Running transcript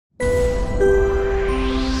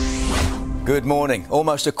Good morning.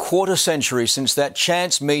 Almost a quarter century since that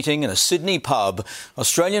chance meeting in a Sydney pub,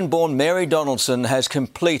 Australian-born Mary Donaldson has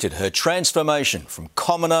completed her transformation from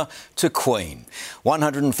commoner to queen.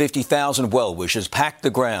 150,000 well-wishers packed the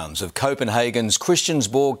grounds of Copenhagen's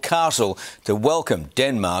Christiansborg Castle to welcome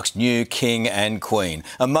Denmark's new king and queen.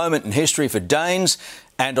 A moment in history for Danes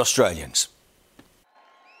and Australians.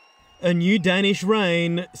 A new Danish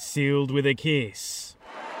reign sealed with a kiss.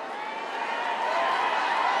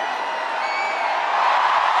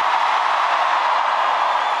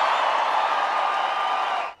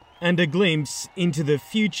 And a glimpse into the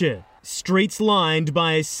future. Streets lined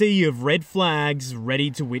by a sea of red flags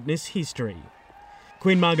ready to witness history.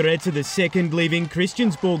 Queen Margrethe II leaving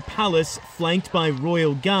Christiansborg Palace flanked by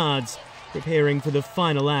royal guards, preparing for the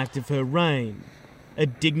final act of her reign. A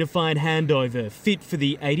dignified handover fit for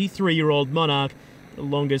the 83-year-old monarch, the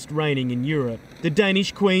longest reigning in Europe. The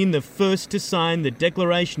Danish Queen, the first to sign the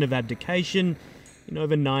Declaration of Abdication in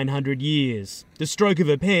over 900 years. The stroke of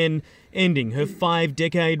a pen ending her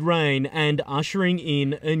 5-decade reign and ushering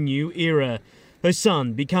in a new era. Her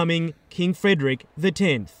son becoming King Frederik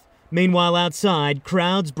X. Meanwhile, outside,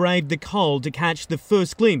 crowds braved the cold to catch the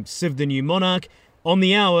first glimpse of the new monarch. On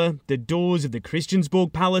the hour, the doors of the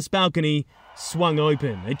Christiansborg Palace balcony swung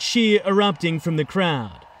open, a cheer erupting from the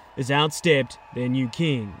crowd as out stepped their new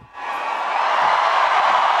king.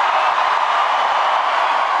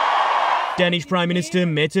 Danish Prime Minister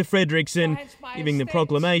Mette Frederiksen giving the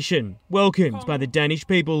proclamation, welcomed by the Danish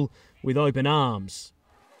people with open arms.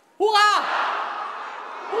 Hurrah!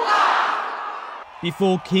 Hurrah!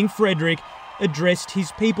 Before King Frederik addressed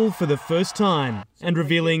his people for the first time and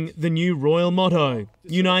revealing the new royal motto,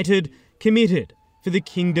 United, Committed for the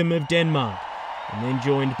Kingdom of Denmark, and then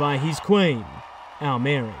joined by his queen, our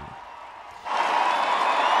Mary.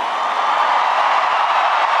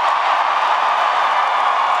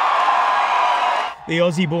 The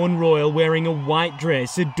Aussie-born royal wearing a white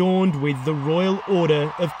dress adorned with the Royal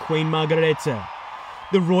Order of Queen Margrethe.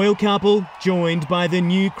 The royal couple joined by the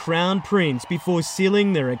new Crown Prince before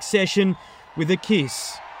sealing their accession with a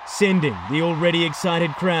kiss, sending the already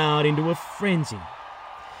excited crowd into a frenzy.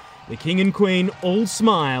 The King and Queen all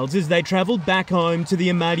smiled as they travelled back home to the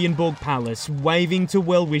Amalienborg Palace, waving to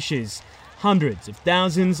well-wishers. Hundreds of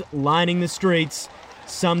thousands lining the streets,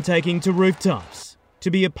 some taking to rooftops to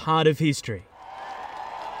be a part of history.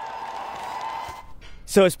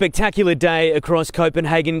 So a spectacular day across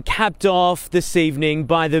Copenhagen, capped off this evening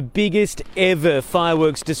by the biggest ever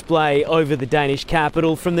fireworks display over the Danish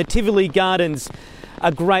capital from the Tivoli Gardens.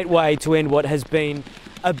 A great way to end what has been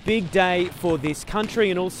a big day for this country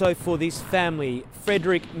and also for this family.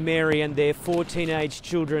 Frederik, Mary and their 4 teenage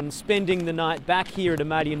children spending the night back here at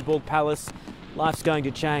Amalienborg Palace. Life's going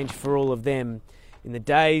to change for all of them in the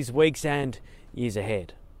days, weeks and years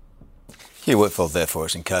ahead. Hugh Whitfield there for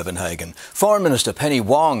us in Copenhagen. Foreign Minister Penny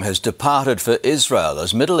Wong has departed for Israel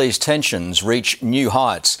as Middle East tensions reach new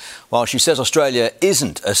heights. While she says Australia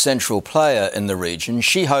isn't a central player in the region,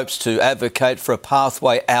 she hopes to advocate for a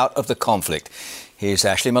pathway out of the conflict. Here's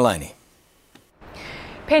Ashley Mullaney.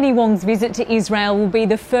 Penny Wong's visit to Israel will be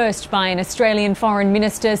the first by an Australian foreign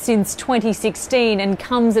minister since 2016 and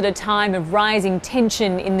comes at a time of rising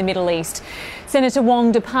tension in the Middle East. Senator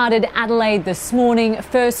Wong departed Adelaide this morning,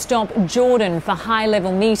 first stop Jordan for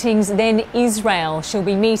high-level meetings, then Israel. She'll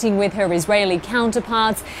be meeting with her Israeli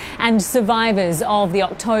counterparts and survivors of the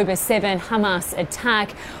October 7 Hamas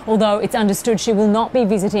attack, although it's understood she will not be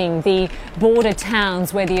visiting the border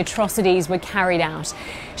towns where the atrocities were carried out.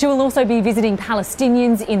 She will also be visiting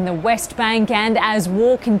Palestinians in the West Bank, and as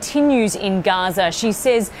war continues in Gaza, she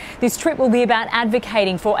says this trip will be about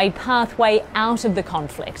advocating for a pathway out of the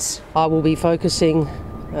conflict. I will be focusing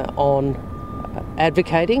on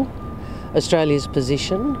advocating Australia's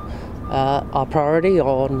position, our priority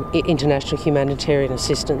on international humanitarian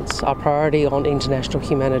assistance, our priority on international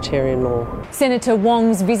humanitarian law. Senator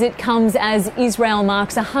Wong's visit comes as Israel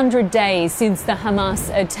marks 100 days since the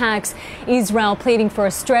Hamas attacks. Israel pleading for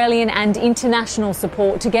Australian and international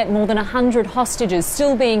support to get more than 100 hostages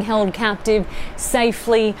still being held captive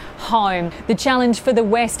safely home. The challenge for the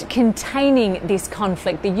West containing this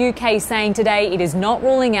conflict. The UK saying today it is not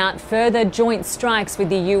ruling out further joint strikes with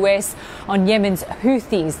the US on Yemen's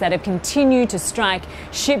Houthis that have continue to strike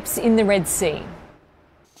ships in the Red Sea.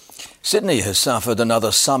 Sydney has suffered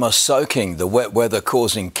another summer soaking, the wet weather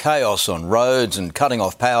causing chaos on roads and cutting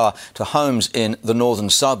off power to homes in the northern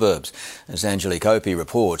suburbs. As Angelique Opie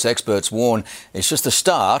reports, experts warn it's just the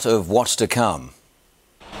start of what's to come.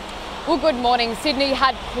 Well, good morning. Sydney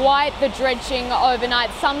had quite the drenching overnight.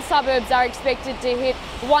 Some suburbs are expected to hit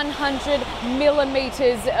 100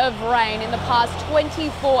 millimetres of rain in the past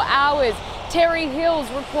 24 hours. Terry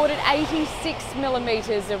Hills recorded 86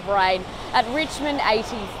 millimetres of rain. At Richmond,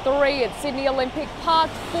 83. At Sydney Olympic Park,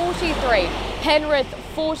 43. Penrith,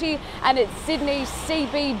 40. And at Sydney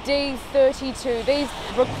CBD, 32. These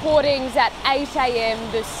recordings at 8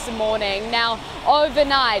 a.m. this morning. Now,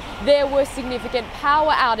 overnight, there were significant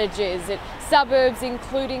power outages at suburbs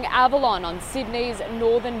including Avalon on Sydney's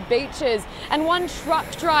northern beaches, and one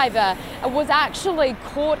truck driver was actually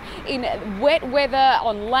caught in wet weather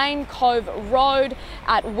on Lane Cove Road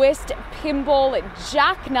at West Pymble. It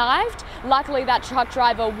jackknifed. Luckily, that truck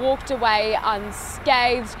driver walked away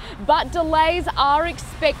unscathed, but delays are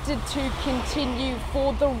expected to continue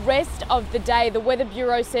for the rest of the day. The Weather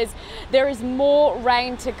Bureau says there is more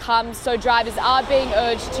rain to come, so drivers are being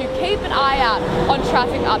urged to keep an eye out on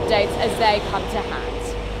traffic updates as they come to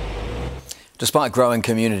hand. Despite growing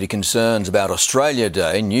community concerns about Australia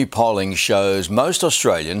Day, new polling shows most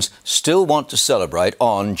Australians still want to celebrate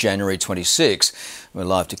on January 26. We're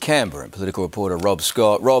live to Canberra and political reporter Rob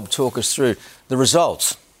Scott. Rob, talk us through the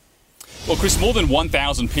results. Well, Chris, more than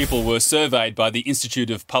 1,000 people were surveyed by the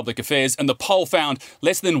Institute of Public Affairs, and the poll found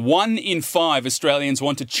less than 1 in 5 Australians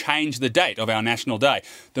want to change the date of our National Day.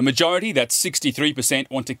 The majority, that's 63%,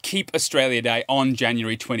 want to keep Australia Day on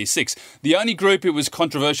January 26. The only group it was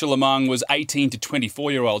controversial among was 18 to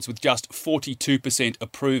 24-year-olds, with just 42%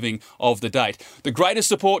 approving of the date. The greatest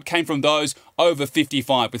support came from those over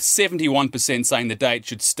 55, with 71% saying the date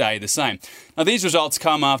should stay the same. Now, these results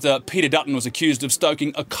come after Peter Dutton was accused of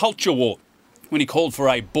stoking a culture war when he called for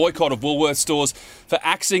a boycott of Woolworths stores for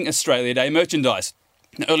axing Australia Day merchandise.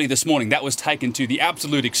 Now, early this morning, that was taken to the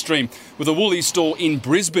absolute extreme, with a Woolies store in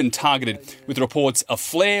Brisbane targeted, with reports a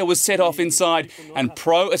flare was set off inside and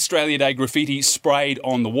pro-Australia Day graffiti sprayed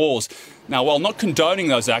on the walls. Now, while not condoning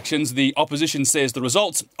those actions, the opposition says the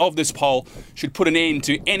results of this poll should put an end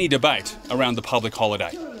to any debate around the public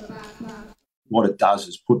holiday. What it does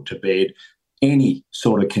is put to bed any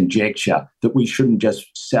sort of conjecture that we shouldn't just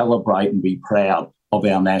celebrate and be proud of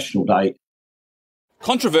our National Day.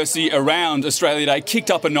 Controversy around Australia Day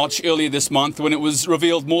kicked up a notch earlier this month when it was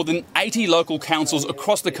revealed more than 80 local councils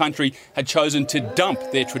across the country had chosen to dump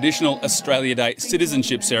their traditional Australia Day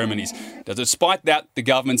citizenship ceremonies. Despite that, the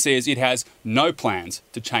government says it has no plans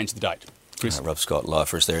to change the date. Chris. Rob Scott live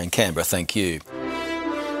for us there in Canberra. Thank you.